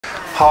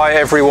Hi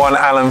everyone,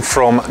 Alan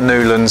from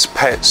Newlands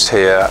Pets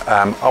here.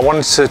 I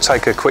wanted to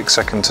take a quick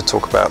second to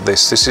talk about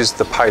this. This is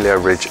the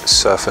Paleo Ridge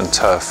surf and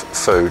turf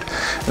food.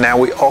 Now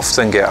we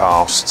often get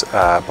asked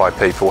by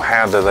people,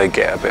 how do they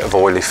get a bit of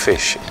oily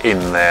fish in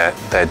their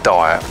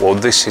diet? Well,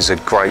 this is a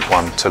great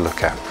one to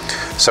look at.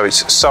 So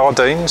it's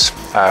sardines,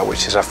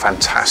 which is a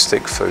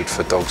fantastic food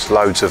for dogs,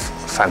 loads of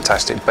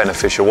fantastic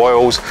beneficial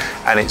oils,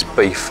 and it's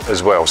beef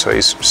as well. So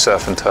it's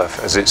surf and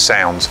turf as it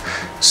sounds.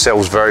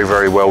 Sells very,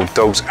 very well.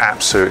 Dogs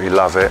absolutely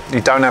love it.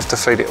 You don't have to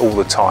feed it all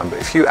the time, but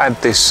if you add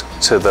this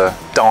to the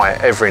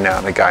diet every now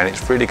and again,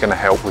 it's really going to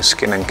help with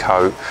skin and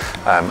coat,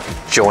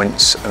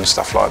 joints and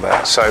stuff like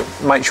that. So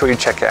make sure you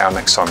check it out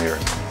next time you're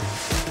in.